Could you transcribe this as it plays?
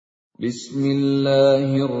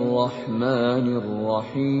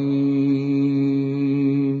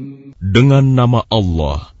Bismillahirrahmanirrahim. Dengan nama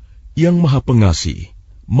Allah yang Maha Pengasih,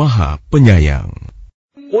 Maha Penyayang.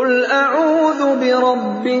 Qul a'udzu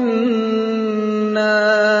birabbin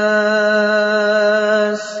nas.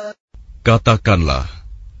 Katakanlah,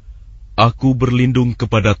 aku berlindung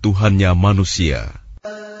kepada Tuhannya manusia.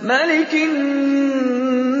 Malikin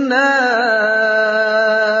nas.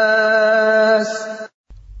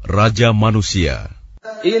 Raja manusia.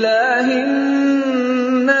 Ilahin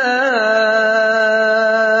nas.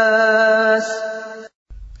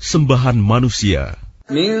 Sembahan manusia.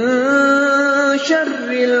 Min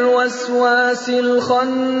syarril waswasil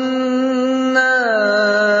khannas.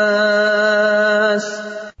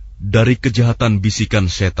 Dari kejahatan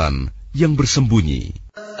bisikan setan yang bersembunyi.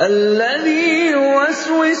 Alladzi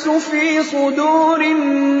yuwaswisu fi sudurin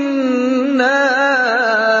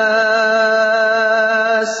nas.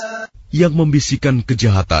 Yang membisikkan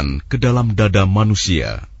kejahatan ke dalam dada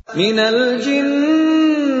manusia. Minal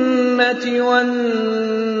jinnati wan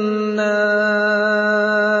nas.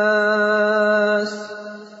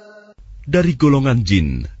 Dari golongan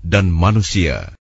jin dan manusia.